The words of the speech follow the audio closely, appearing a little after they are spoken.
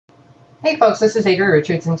Hey folks, this is Adrienne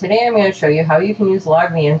Richards, and today I'm going to show you how you can use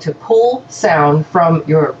LogMeIn to pull sound from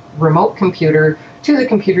your remote computer to the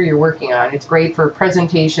computer you're working on. It's great for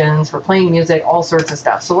presentations, for playing music, all sorts of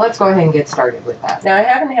stuff. So let's go ahead and get started with that. Now I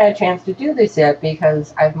haven't had a chance to do this yet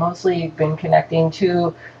because I've mostly been connecting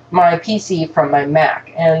to my PC from my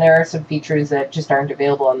Mac, and there are some features that just aren't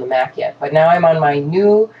available on the Mac yet. But now I'm on my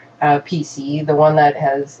new PC, the one that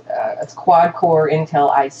has it's quad-core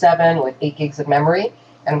Intel i7 with 8 gigs of memory.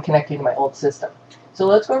 And I'm connecting to my old system. So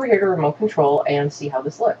let's go over here to remote control and see how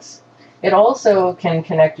this looks. It also can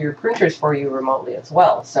connect your printers for you remotely as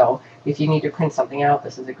well. So if you need to print something out,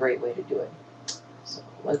 this is a great way to do it. So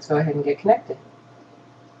let's go ahead and get connected.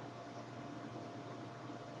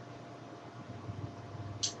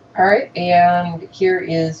 All right, and here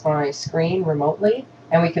is my screen remotely,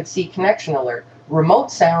 and we can see connection alert.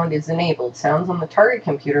 Remote sound is enabled. Sounds on the target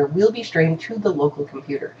computer will be streamed to the local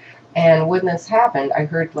computer. And when this happened, I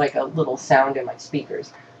heard like a little sound in my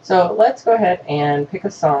speakers. So let's go ahead and pick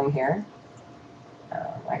a song here.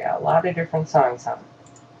 I got a lot of different songs on.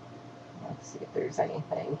 Let's see if there's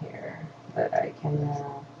anything here that I can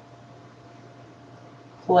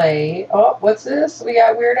play. Oh, what's this? We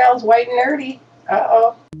got Weird Al's White and Nerdy.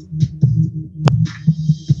 Uh-oh.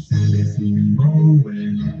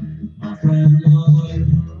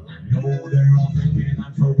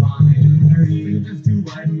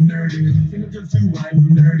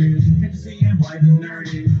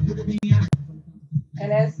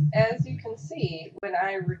 And as you can see, when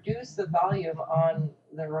I reduce the volume on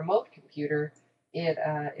the remote computer, it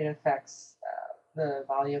affects the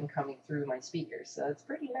volume coming through my speakers. So it's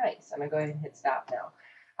pretty nice. I'm going to go ahead and hit stop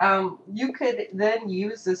now. You could then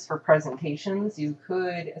use this for presentations. You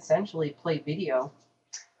could essentially play video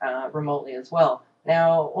remotely as well.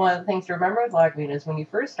 Now, one of the things to remember with LogMeIn is when you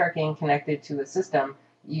first start getting connected to a system,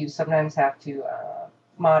 you sometimes have to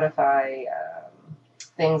modify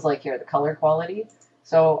things like here, the color quality.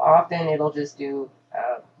 So often it'll just do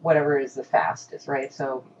whatever is the fastest, right?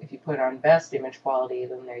 So if you put on best image quality,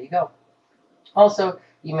 then there you go. Also,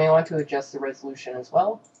 you may want to adjust the resolution as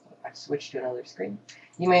well. I've switched to another screen.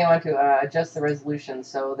 You may want to adjust the resolution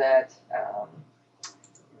so that,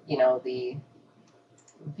 you know, the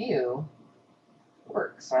view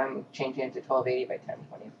works. So I'm changing it to 1280 by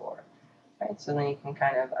 1024. Right, so then you can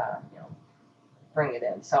kind of, you know, bring it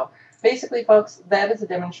in. So basically, folks, that is a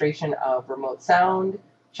demonstration of remote sound.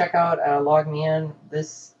 Check out LogMeIn.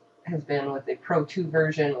 This has been with the Pro 2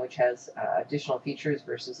 version, which has additional features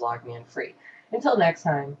versus LogMeIn free. Until next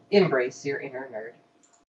time, embrace your inner nerd.